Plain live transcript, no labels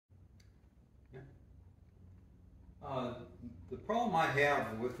The problem I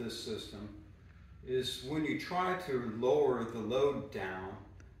have with this system is when you try to lower the load down,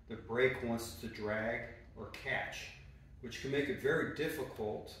 the brake wants to drag or catch, which can make it very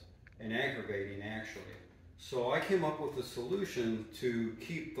difficult and aggravating actually. So I came up with a solution to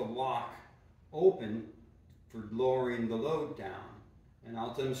keep the lock open for lowering the load down, and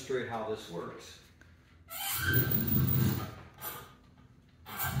I'll demonstrate how this works.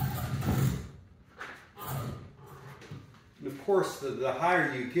 And of course, the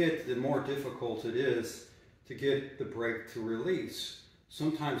higher you get, the more difficult it is to get the brake to release.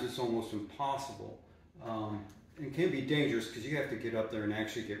 Sometimes it's almost impossible. It can be dangerous because you have to get up there and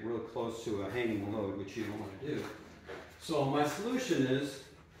actually get real close to a hanging load, which you don't want to do. So my solution is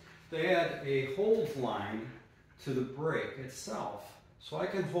to add a hold line to the brake itself, so I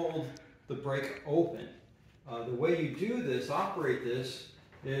can hold the brake open. The way you do this, operate this,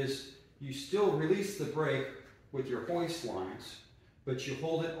 is you still release the brake with your hoist lines, but you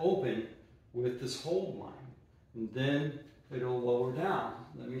hold it open with this hold line, and then it'll lower down.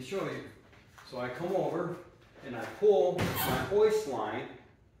 Let me show you. So I come over and I pull my hoist line,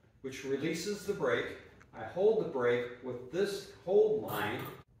 which releases the brake. I hold the brake with this hold line.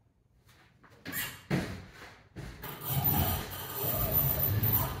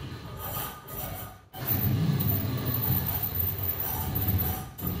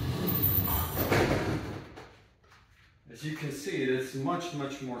 As you can see, it's much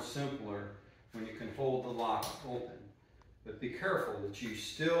more simpler when you can hold the lock open. But be careful that you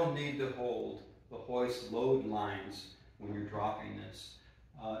still need to hold the hoist load lines when you're dropping this.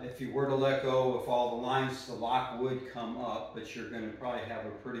 If you were to let go of all the lines, the lock would come up, but you're going to probably have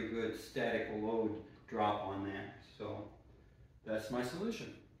a pretty good static load drop on that. So that's my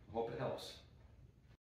solution. I hope it helps.